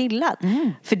vara gillad?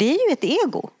 För det är ju ett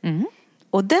ego.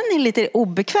 Och den är lite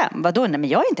obekväm. Vadå? Nej, men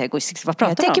jag är inte egoistisk. Vad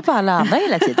pratar jag tänker på alla andra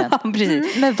hela tiden.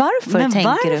 Precis. Men varför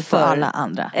tänker du på alla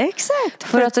andra? Exakt.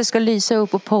 För att du ska lysa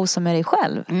upp och posa med dig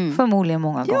själv. Förmodligen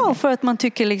många gånger. Ja, för att man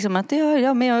tycker liksom att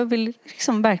men jag vill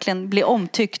liksom verkligen bli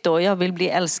omtyckt och jag vill bli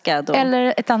älskad. Och...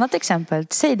 Eller ett annat exempel.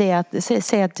 Säg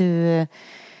att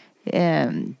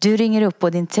du ringer upp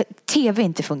och din tv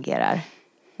inte fungerar.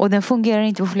 Och den fungerar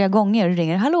inte på flera gånger. Du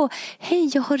ringer, hallå,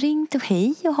 hej, jag har ringt och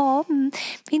hej,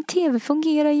 min tv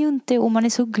fungerar ju inte. Och man är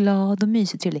så glad och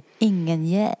mysig till det. Ingen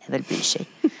jävel bryr sig.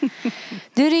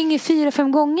 Du ringer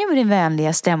 4-5 gånger med din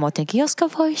vänliga stämma och tänker, jag ska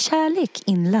vara i kärlek,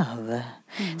 in love.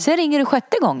 Sen ringer du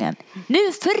 6:e gången.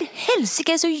 Nu för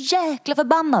helsike, jag är så jäkla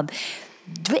förbannad.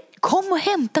 Kom och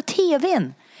hämta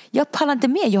tvn. Jag pallar inte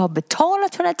med. Jag har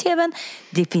betalat för den här tvn.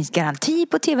 Det finns garanti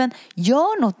på tvn.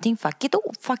 Gör någonting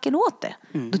fucking åt det.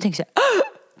 Då tänker jag,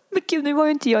 men gud, nu var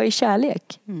ju inte jag i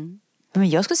kärlek. Men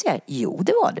jag ska säga, jo,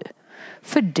 det var du.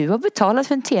 För du har betalat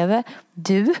för en tv.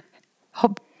 Du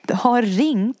har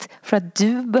ringt för att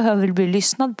du behöver bli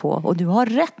lyssnad på. Och du har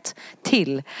rätt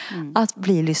till att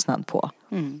bli lyssnad på.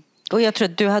 Och jag tror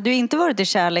att du hade ju inte varit i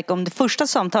kärlek om det första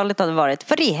samtalet hade varit,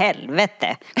 för i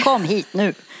helvete, kom hit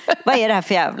nu. Vad är det här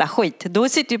för jävla skit? Då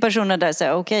sitter ju personen där och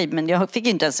säger, okej, men jag fick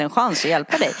inte ens en chans att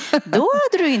hjälpa dig. Då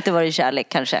hade du inte varit i kärlek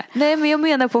kanske. Nej, men jag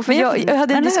menar på, för jag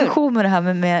hade en diskussion med det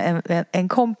här med en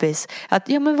kompis. Att,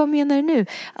 men vad menar du nu?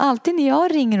 Alltid när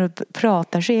jag ringer och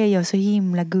pratar så är jag så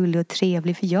himla gullig och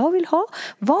trevlig. För jag vill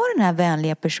vara den här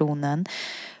vänliga personen.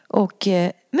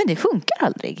 Men det funkar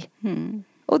aldrig.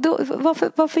 Och då,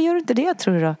 varför gör du inte det,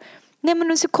 tror du då? Nej, men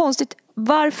det är så konstigt.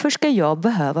 Varför ska jag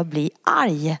behöva bli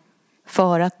arg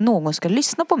för att någon ska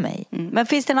lyssna på mig? Men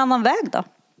finns det en annan väg då?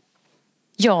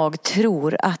 Jag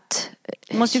tror att...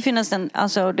 Det måste ju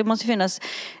finnas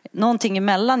någonting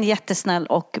emellan jättesnäll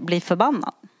och bli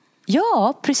förbannad.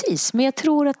 Ja, precis. Men jag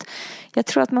tror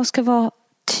att man ska vara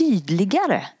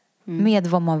tydligare med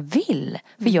vad man vill.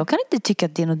 För jag kan inte tycka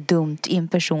att det är något dumt i en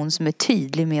person som är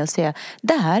tydlig med att säga,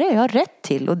 det här är jag rätt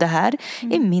till och det här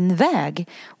är min väg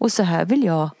och så här vill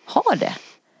jag ha det.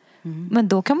 Men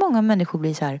då kan många människor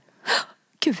bli så här,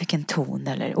 gud vilken ton,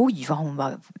 eller oj vad hon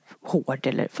var hård,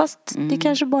 eller fast det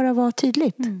kanske bara var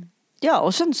tydligt. Ja,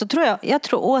 och sen så tror jag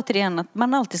tror återigen att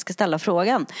man alltid ska ställa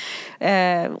frågan.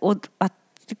 Och att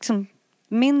liksom,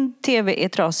 min tv är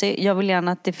trasig. Jag vill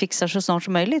gärna att det fixar så snart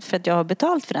som möjligt för att jag har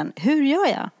betalt för den. Hur gör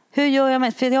jag? Hur gör jag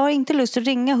med? För jag har inte lust att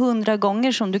ringa 100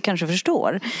 gånger som du kanske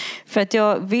förstår. För att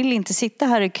jag vill inte sitta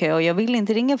här i kö och jag vill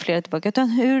inte ringa flera tillbaka. Utan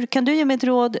hur kan du ge mig ett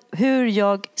råd hur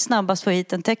jag snabbast får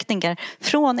hit en tekniker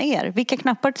från er? Vilka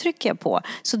knappar trycker jag på?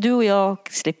 Så du och jag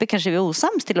slipper kanske vara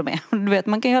osams till och med. Du vet,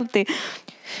 man kan ju alltid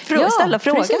ställa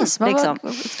frågan. Precis. Man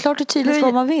klart och tydligt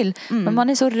vad man vill. Men man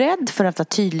är så rädd för att vara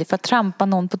tydlig, för att trampa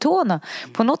någon på tårna.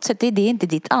 På något sätt är det inte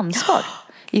ditt ansvar.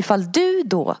 Ifall du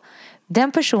då,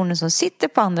 den personen som sitter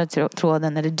på andra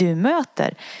tråden eller du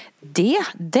möter, det är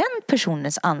den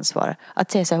personens ansvar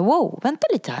att säga så här, wow, vänta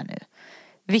lite här nu.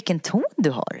 Vilken ton du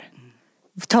har.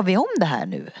 Tar vi om det här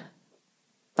nu?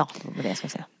 Ja, det var det jag ska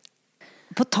säga.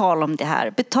 På tal om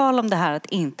det här att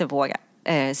inte våga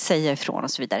säga ifrån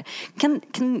och så vidare. Kan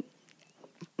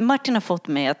Martin har fått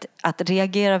mig att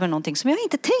reagera över någonting som jag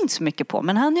inte tänkt så mycket på.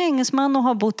 Men han är engelsman och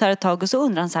har bott här ett tag och så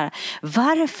undrar han så här,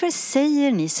 varför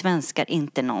säger ni svenskar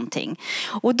inte någonting?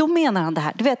 Och då menar han det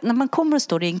här, du vet när man kommer och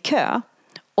står i en kö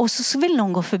och så vill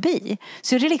någon gå förbi,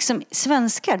 så är det liksom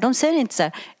svenskar, de säger inte så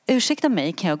här, ursäkta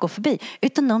mig, kan jag gå förbi?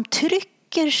 Utan de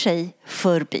trycker sig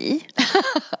förbi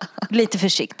lite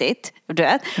försiktigt, du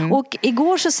vet. Och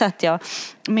igår så satt jag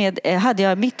hade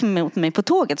jag mitt emot mig på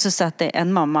tåget, så satt det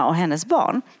en mamma och hennes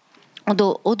barn.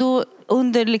 Och då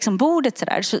under liksom bordet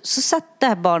så satt det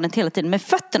här barnet hela tiden med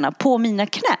fötterna på mina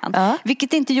knän.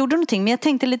 Vilket inte gjorde någonting. Men jag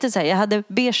tänkte lite så här, jag hade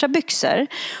beige byxor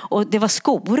och det var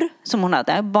skor som hon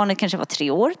hade. Barnet kanske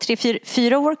var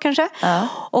 4 år kanske.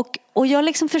 Och jag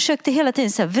liksom försökte hela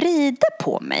tiden så här vrida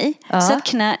på mig. Så att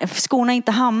skorna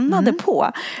inte hamnade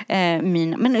på min.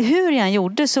 Men hur jag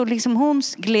gjorde så liksom hon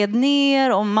gled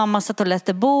ner och mamma satt och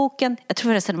läste boken. Jag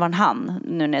tror förresten det var en han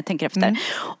nu när jag tänker efter.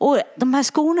 Och de här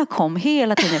skorna kom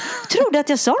hela tiden. Jag trodde att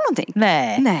jag sa någonting.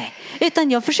 Nej.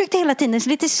 Utan jag försökte hela tiden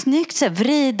lite snyggt så här,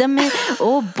 vrida mig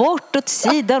och bort åt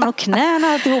sidan och knäna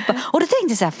alltihopa. Och då tänkte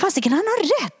jag så här, fasiken han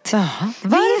har rätt.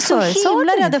 Vi är så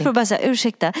himla rädda för att bara säga,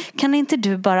 ursäkta, kan inte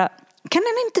han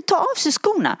inte ta av sig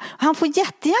skorna? Han får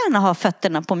jättegärna ha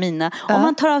fötterna på mina om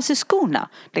han tar av sig skorna.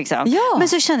 Liksom. Ja. Men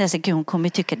så kände jag så att hon kommer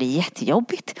tycka det är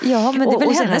jättejobbigt. Ja, men det är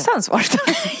väl hennes ansvar.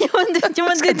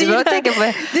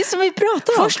 Det är som vi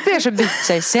pratar om. Först beige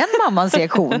byxor, sen mammans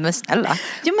reaktion. Men snälla.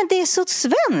 Jo, men det är så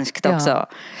svenskt också. Ja.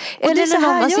 Eller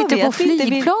när man sitter på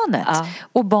flygplanet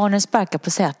och barnen sparkar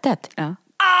på sätet.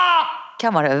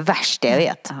 Kan vara det värsta jag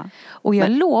vet. Och jag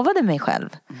lovade mig själv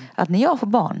att när jag får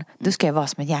barn, då ska jag vara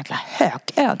som en jäkla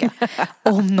hököga.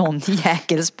 Om någon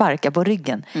jäkel sparkar på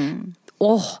ryggen.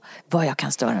 Vad jag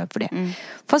kan störa mig på det.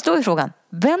 Fast då är frågan,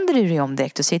 vänder du dig om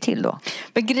direkt och säger till då?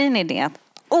 Men grejen är det att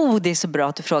det är så bra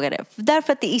att du frågar det.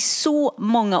 Därför att det är så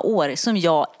många år som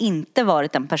jag inte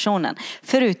varit den personen.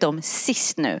 Förutom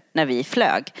sist nu när vi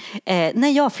flög. När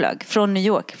jag flög från New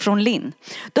York, från Linn.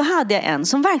 Då hade jag en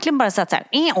som verkligen bara satt så här.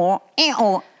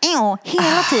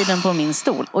 Hela tiden på min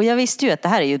stol. Och jag visste ju att det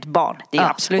här är ju ett barn. Det är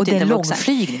absolut inte en vuxen. Och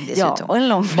det är en långflygning dessutom. Ja, och en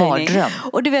långflygning. Mardröm.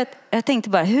 Och du vet, jag tänkte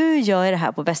bara, hur gör jag det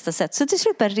här på bästa sätt? Så till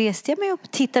slut bara reste jag mig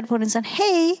upp, tittade på den och sa,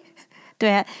 hej.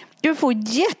 Du får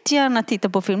jättegärna titta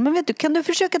på film. Men vet du, kan du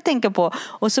försöka tänka på?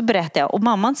 Och så berättade jag. Och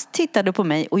mamman tittade på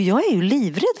mig. Och jag är ju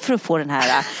livrädd för att få den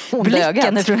här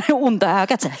blicken från det onda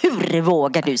ögat. Så, hur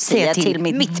vågar du säga till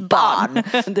mitt barn?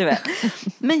 Du vet.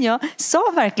 Men jag sa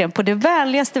verkligen på det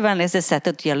vänligaste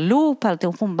sättet. Jag log på allt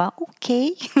och hon bara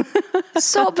okej.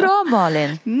 Så bra,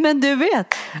 Malin. Men du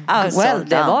vet. Alltså,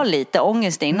 det var lite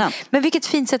ångest innan. Men vilket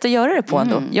fint sätt att göra det på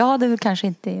ändå. Jag hade väl kanske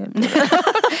inte... Nej,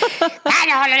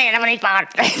 jag håller reda på ditt barn.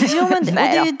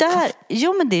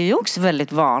 Men det är ju också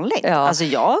väldigt vanligt. Ja. Alltså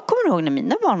jag kommer ihåg när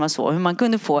mina barn var så, hur man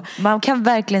kunde få... Man kan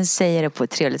verkligen säga det på ett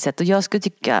trevligt sätt. Och jag skulle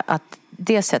tycka att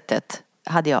det sättet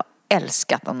hade jag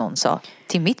älskat om någon sa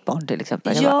till mitt barn till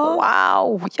exempel. Jag bara,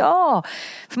 wow, ja.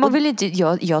 För man vill inte,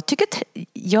 jag tycker att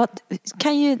jag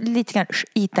kan ju lite grann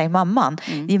skita i mamman.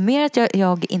 Det är mer att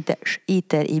jag inte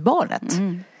skiter i barnet.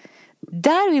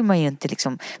 Där vill man ju inte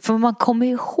liksom, för man kommer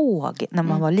ihåg när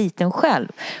man var liten själv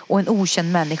och en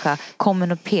okänd människa kom med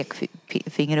något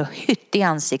pekfinger och hytt i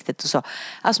ansiktet och så.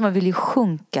 Alltså man vill ju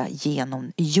sjunka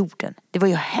genom jorden. Det var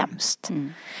ju hemskt.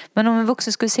 Men om en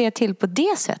vuxen skulle säga till på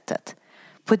det sättet,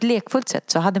 på ett lekfullt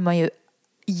sätt, så hade man ju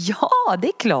ja, det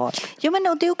är klart. Ja, men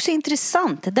och det är också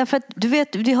intressant. Därför att du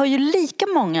vet, vi har ju lika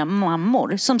många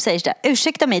mammor som säger så där,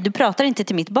 ursäkta mig, du pratar inte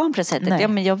till mitt barn på det sättet. Ja,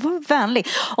 men jag var vänlig.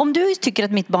 Om du tycker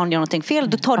att mitt barn gör någonting fel,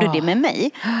 då tar du det med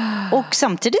mig. Och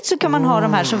samtidigt så kan man ha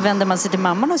de här som vänder man sig till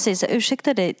mamman och säger så här,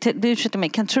 ursäkta mig,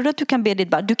 tror du att du kan be ditt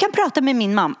barn? Du kan prata med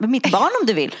mitt barn om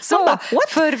du vill. Så bara,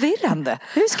 förvirrande.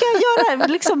 Hur ska jag göra?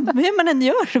 Liksom, hur man än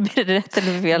gör så blir det rätt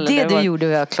eller fel. Det du gjorde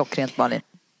var klockrent, Malin.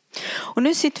 Och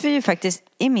nu sitter vi ju faktiskt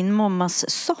i min mammas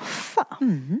soffa.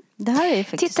 Det här är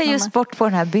faktiskt titta just bort på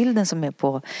den här bilden som är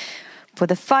på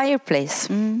the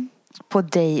fireplace. På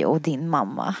dig och din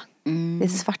mamma. Det är en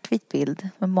svartvit bild.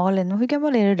 Men Malin, hur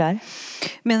gammal är du där?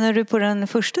 Menar du på den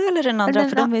första eller den andra?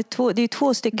 För de är det är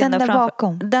 2 stycken den där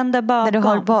bakom. Den där bakom. Där du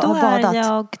har Då badat. är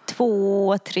jag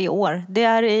 2-3 år. Det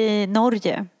är i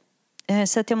Norge.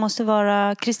 Så att jag måste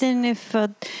vara, Kristin är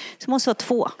född, så måste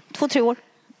vara 2-3 år.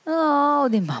 Ja,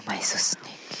 och din mamma är så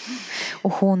snygg.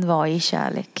 Och hon var i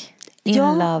kärlek. In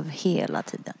love hela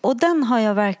tiden. Och den har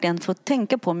jag verkligen fått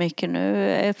tänka på mycket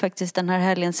nu. Faktiskt den här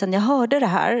helgen sen jag hörde det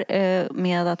här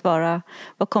med att vara,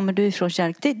 var kommer du ifrån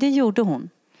kärlek? Det gjorde hon.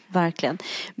 Verkligen.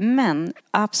 Men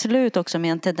absolut också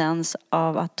med en tendens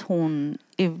av att hon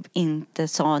inte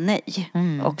sa nej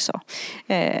också.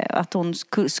 Att hon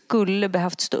skulle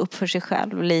behövt stå upp för sig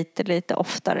själv lite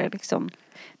oftare liksom.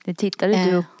 Det tittade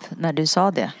du upp när du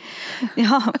sa det.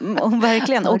 Ja,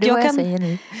 verkligen. Och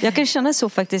jag kan känna så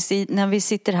faktiskt när vi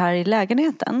sitter här i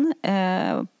lägenheten.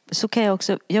 Så kan jag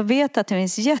också, jag vet att det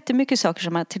finns jättemycket saker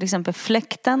som att till exempel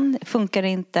fläkten funkar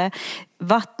inte.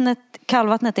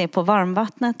 Kallvattnet är på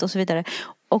varmvattnet och så vidare.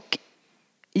 Och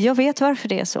Jag vet varför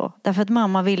det är så. Därför att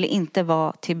mamma ville inte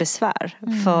vara till besvär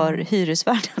för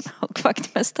hyresvärden och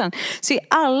vaktmästaren. Så i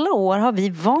alla år har vi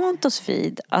vant oss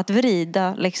vid att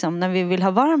vrida, liksom, när vi vill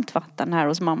ha varmt vatten här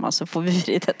hos mamma så får vi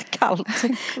vrida till kallt.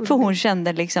 För hon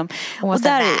kände liksom... Och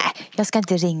där, nej, jag ska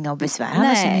inte ringa och besvära. Han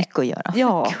har så mycket att göra.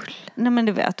 Ja, nej, men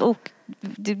du vet. Och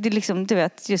det liksom, du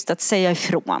vet, just att säga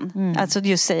ifrån. Alltså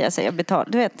just säga betala,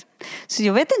 du vet. Så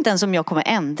jag vet inte ens om jag kommer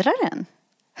ändra den.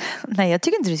 Nej, jag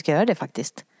tycker inte du ska göra det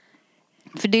faktiskt.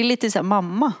 För det är lite så här,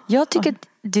 mamma. Jag tycker att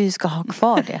du ska ha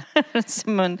kvar det.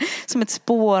 som ett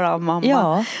spår av mamma.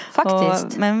 Ja,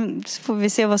 faktiskt. Men så får vi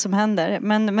se vad som händer.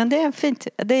 Men det är fint.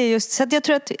 Det är just, så att jag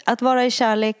tror att vara i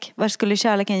kärlek, vad skulle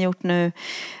kärleken gjort nu?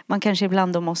 Man kanske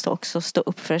ibland då måste också stå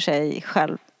upp för sig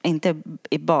själv. Inte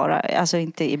bara, alltså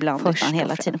inte ibland först utan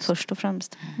hela tiden. Först och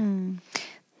främst.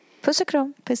 Puss och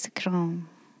kram. Puss och kram.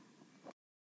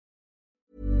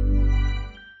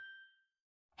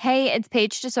 Hey, it's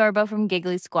Paige DeSorbo from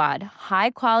Giggly Squad.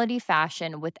 High quality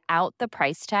fashion without the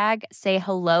price tag. Say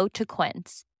hello to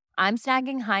Quince. I'm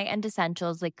snagging high-end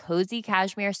essentials like cozy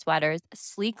cashmere sweaters,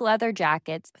 sleek leather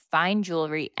jackets, fine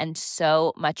jewelry, and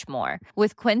so much more.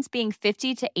 With Quince being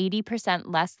 50 to 80%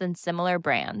 less than similar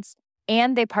brands.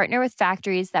 And they partner with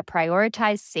factories that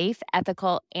prioritize safe,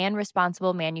 ethical, and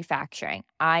responsible manufacturing.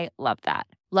 I love that.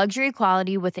 Luxury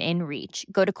quality within reach.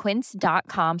 Go to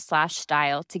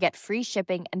quince.com/style to get free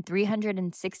shipping and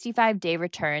 365-day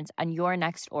returns on your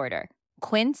next order.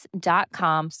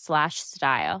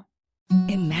 Quince.com/style.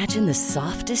 Imagine the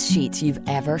softest sheets you've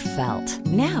ever felt.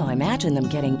 Now imagine them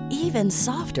getting even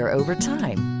softer over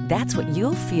time. That's what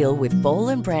you'll feel with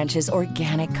Boll & Branch's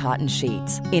organic cotton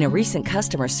sheets. In a recent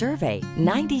customer survey,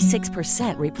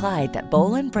 96% replied that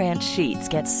Boll & Branch sheets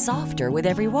get softer with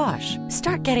every wash.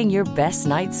 Start getting your best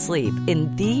night's sleep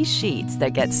in these sheets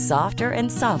that get softer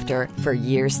and softer for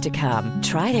years to come.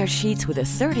 Try their sheets with a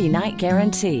 30-night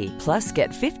guarantee. Plus, get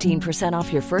 15%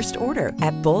 off your first order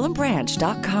at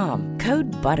bollandbranch.com.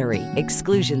 Code BUTTERY.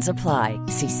 Exclusions apply.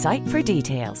 See site for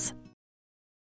details.